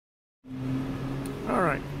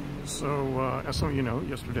So, as some of you know,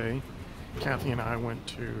 yesterday, Kathy and I went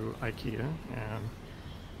to IKEA and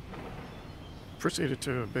proceeded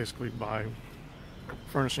to basically buy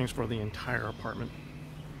furnishings for the entire apartment.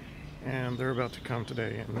 And they're about to come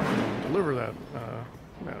today and deliver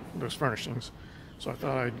those furnishings. So I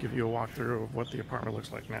thought I'd give you a walkthrough of what the apartment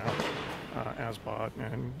looks like now, as bought,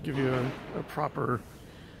 and give you a proper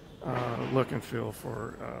look and feel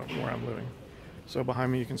for where I'm living. So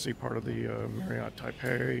behind me you can see part of the Marriott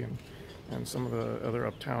Taipei and some of the other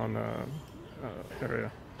uptown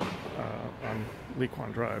area on Lee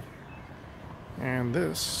Kuan Drive. And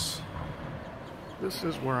this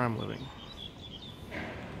is where I'm living.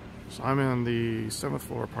 So I'm in the 7th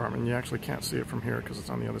floor apartment. You actually can't see it from here because it's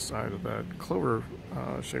on the other side of that clover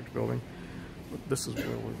shaped building. But this is where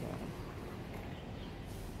we're at.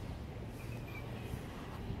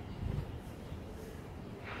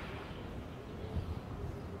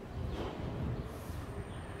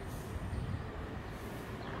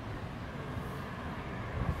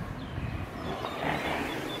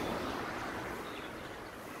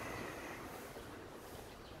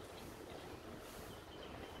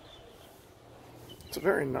 It's a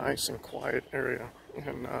very nice and quiet area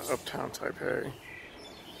in uptown Taipei.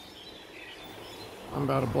 I'm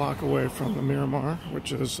about a block away from the Miramar,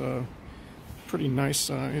 which is a pretty nice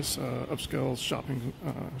size upscale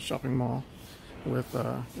shopping mall with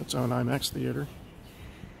its own IMAX theater.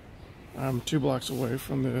 I'm 2 blocks away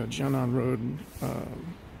from the Jianan Road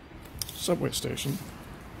subway station.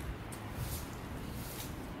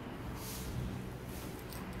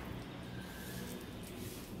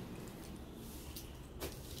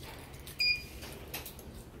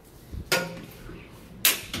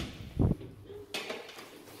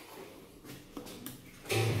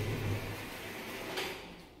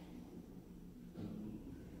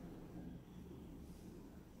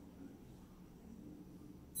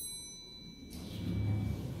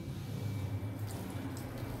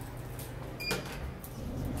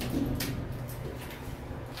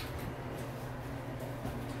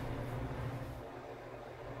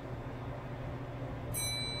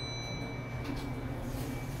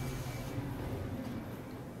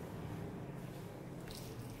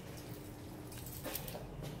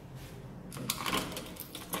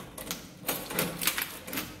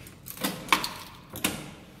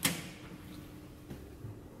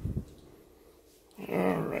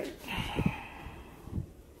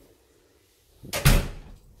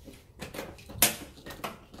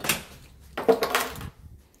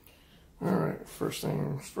 First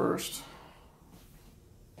things first,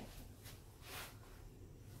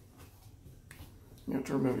 you have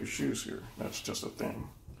to remove your shoes here. That's just a thing.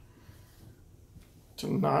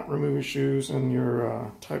 To not remove your shoes in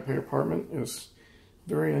your Taipei apartment is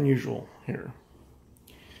very unusual here.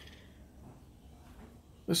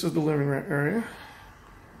 This is the living room area.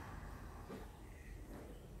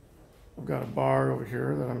 I've got a bar over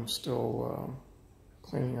here that I'm still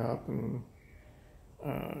cleaning up and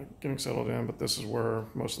getting settled in, but this is where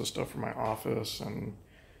most of the stuff for my office and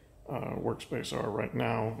workspace are right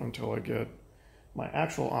now until I get my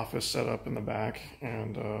actual office set up in the back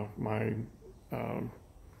and my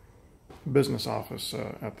business office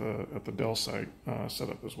at the Dell site set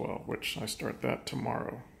up as well, which I start that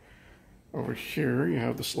tomorrow. Over here you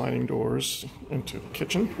have the sliding doors into the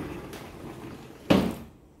kitchen,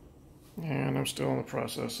 and I'm still in the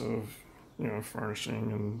process of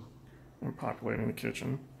furnishing and populating the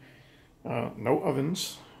kitchen. No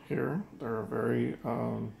ovens here. They're very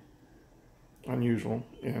unusual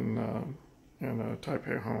in a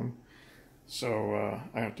Taipei home. So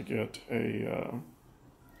I have to get a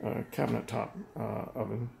cabinet top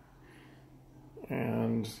oven.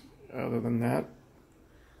 And other than that,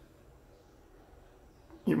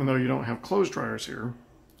 even though you don't have clothes dryers here,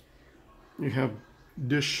 you have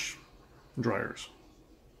dish dryers.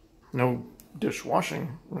 No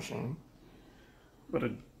dishwashing machine, but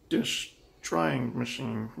a dish drying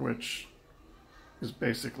machine, which is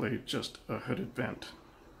basically just a hooded vent.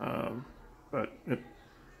 But it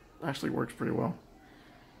actually works pretty well.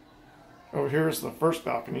 Over here is the first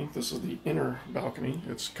balcony. This is the inner balcony.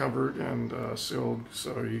 It's covered and sealed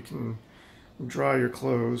so you can dry your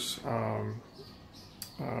clothes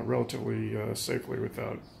relatively safely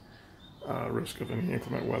without risk of any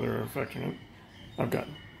inclement weather affecting it. I've got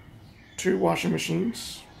 2 washing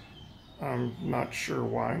machines. I'm not sure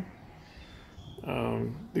why.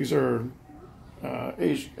 These are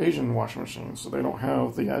Asian washing machines, so they don't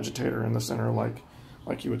have the agitator in the center like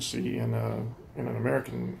you would see in an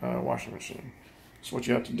American washing machine. So what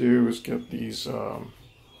you have to do is get these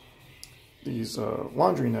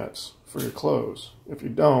laundry nets for your clothes. If you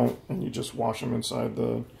don't, and you just wash them inside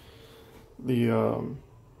the the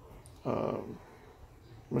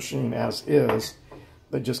machine as is.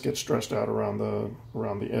 They just get stretched out around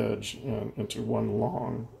the edge and into one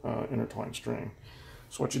long intertwined string.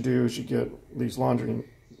 So what you do is you get these laundry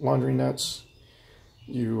nets.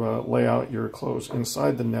 You lay out your clothes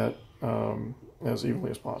inside the net as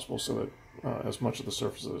evenly as possible, so that as much of the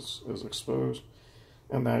surface is exposed,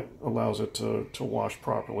 and that allows it to wash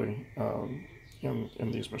properly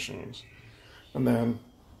in these machines. And then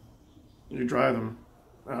you dry them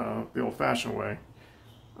the old-fashioned way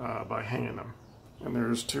by hanging them. And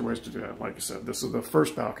there's two ways to do that. Like I said, this is the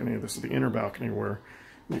first balcony. This is the inner balcony where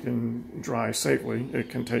you can dry safely. It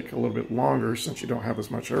can take a little bit longer since you don't have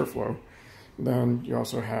as much airflow. Then you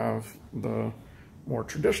also have the more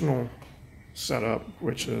traditional setup,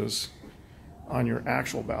 which is on your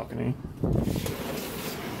actual balcony.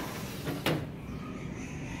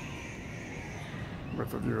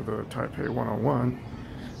 With a view of the Taipei 101.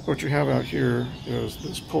 What you have out here is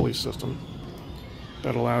this pulley system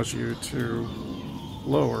that allows you to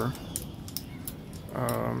lower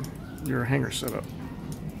your hanger setup.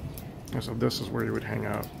 And so this is where you would hang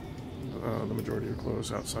out the majority of your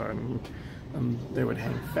clothes outside, and they would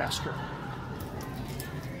hang faster.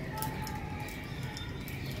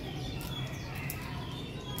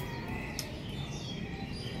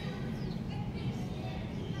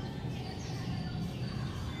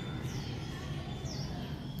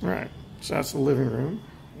 All right, so that's the living room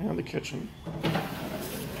and the kitchen.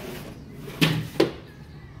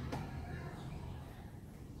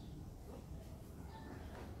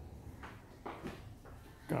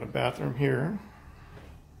 Got a bathroom here.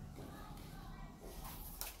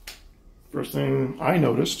 First thing I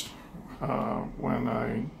noticed when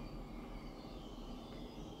I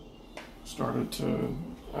started to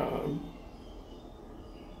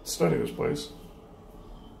study this place,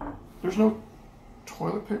 there's no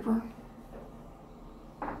toilet paper.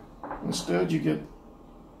 Instead, you get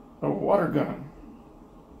a water gun.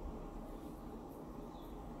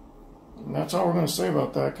 And that's all we're going to say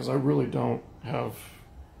about that, because I really don't have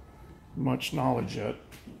much knowledge yet.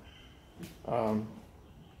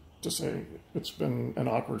 To say it's been an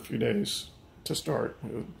awkward few days to start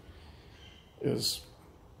is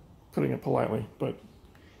putting it politely, but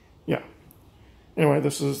yeah. Anyway,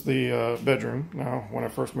 this is the bedroom. Now, when I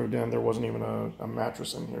first moved in, there wasn't even a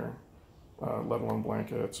mattress in here, let alone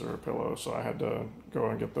blankets or pillows, so I had to go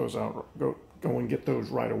and get those out, go and get those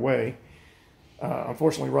right away.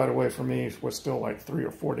 Unfortunately, right away for me was still like 3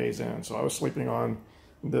 or 4 days in, so I was sleeping on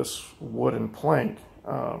this wooden plank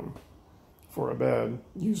for a bed,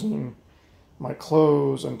 using my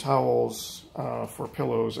clothes and towels for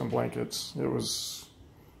pillows and blankets. It was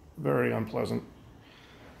very unpleasant.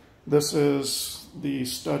 This is the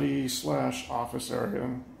study / office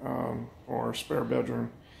area, or spare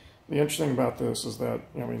bedroom. The interesting about this is that,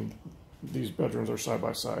 I mean, these bedrooms are side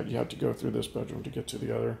by side. You have to go through this bedroom to get to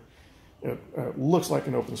the other. It looks like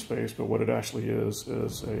an open space, but what it actually is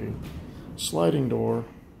a sliding door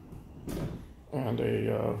and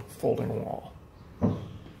a folding wall.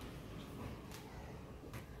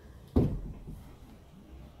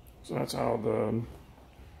 So that's how the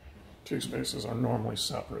two spaces are normally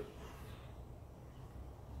separate.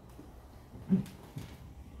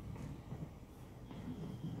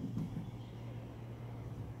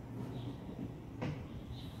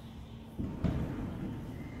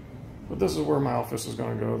 But this is where my office is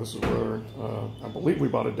going to go. This is where I believe we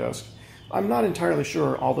bought a desk. I'm not entirely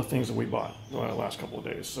sure all the things that we bought the last couple of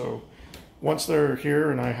days. So once they're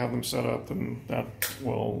here and I have them set up, then that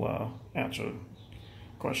will answer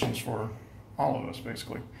questions for all of us,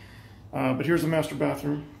 basically. But here's the master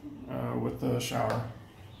bathroom with the shower.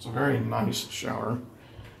 It's a very nice shower,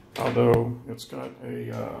 although it's got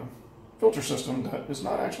a filter system that is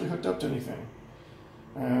not actually hooked up to anything.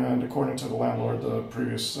 And according to the landlord, the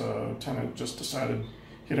previous tenant just decided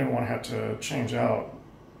he didn't want to have to change out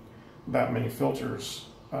that many filters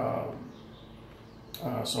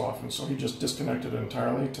so often, so he just disconnected it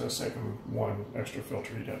entirely to save him one extra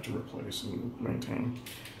filter he'd have to replace and maintain.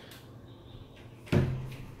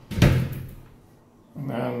 And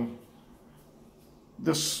then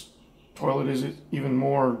this toilet is even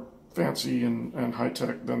more fancy and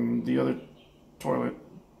high-tech than the other toilet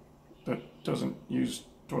that doesn't use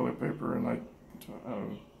toilet paper, and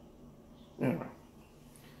anyway.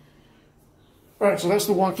 All right, so that's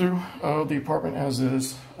the walkthrough of the apartment as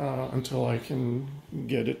is until I can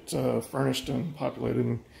get it furnished and populated.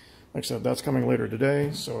 And like I said, that's coming later today,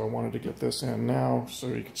 so I wanted to get this in now so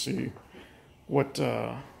you can see what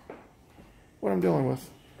I'm dealing with.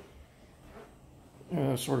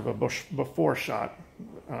 Sort of a before shot.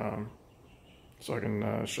 so I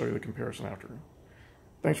can show you the comparison after.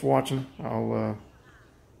 Thanks for watching. I'll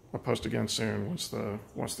post again soon once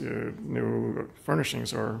the new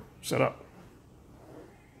furnishings are set up.